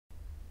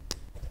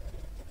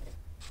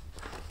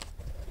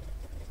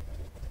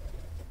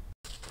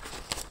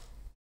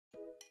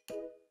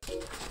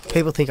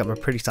People think I'm a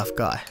pretty tough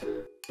guy,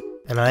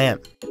 and I am.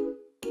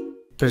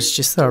 But it's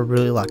just that I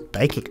really like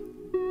baking.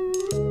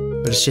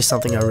 But it's just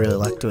something I really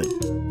like doing,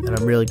 and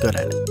I'm really good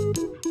at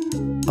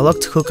it. I like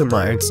to cook in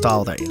my own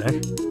style though, you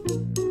know?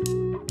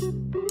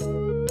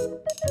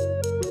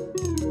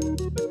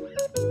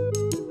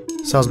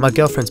 So it was my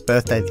girlfriend's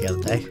birthday the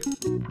other day,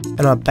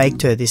 and I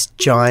baked her this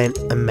giant,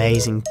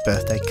 amazing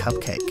birthday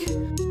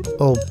cupcake.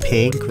 All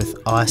pink with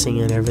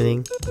icing and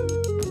everything.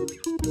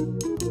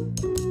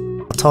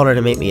 I told her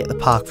to meet me at the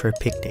park for a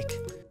picnic.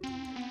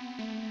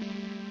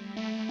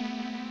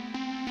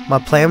 My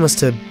plan was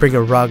to bring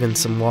a rug and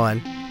some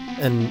wine,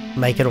 and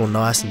make it all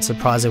nice and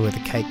surprise her with a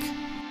cake.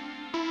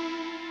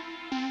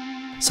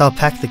 So I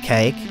packed the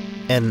cake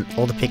and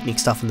all the picnic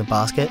stuff in the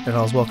basket, and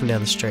I was walking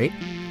down the street.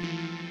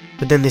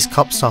 But then this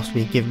cop stops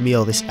me, giving me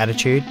all this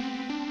attitude.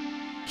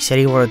 He said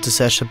he wanted to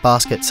search the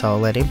basket, so I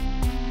let him.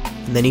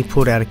 And then he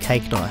pulled out a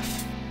cake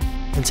knife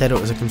and said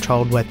it was a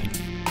controlled weapon.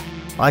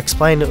 I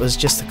explained it was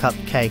just to cut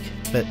the cake,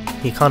 but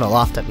he kind of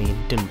laughed at me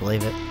and didn't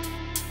believe it.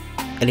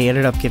 And he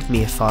ended up giving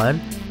me a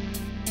fine.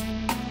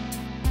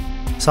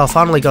 So I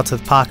finally got to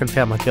the park and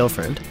found my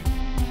girlfriend.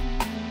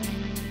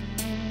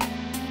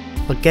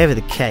 I gave her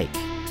the cake,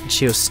 and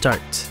she was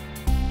stoked.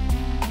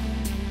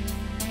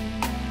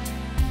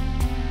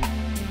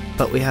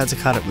 But we had to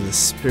cut it with a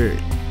spoon.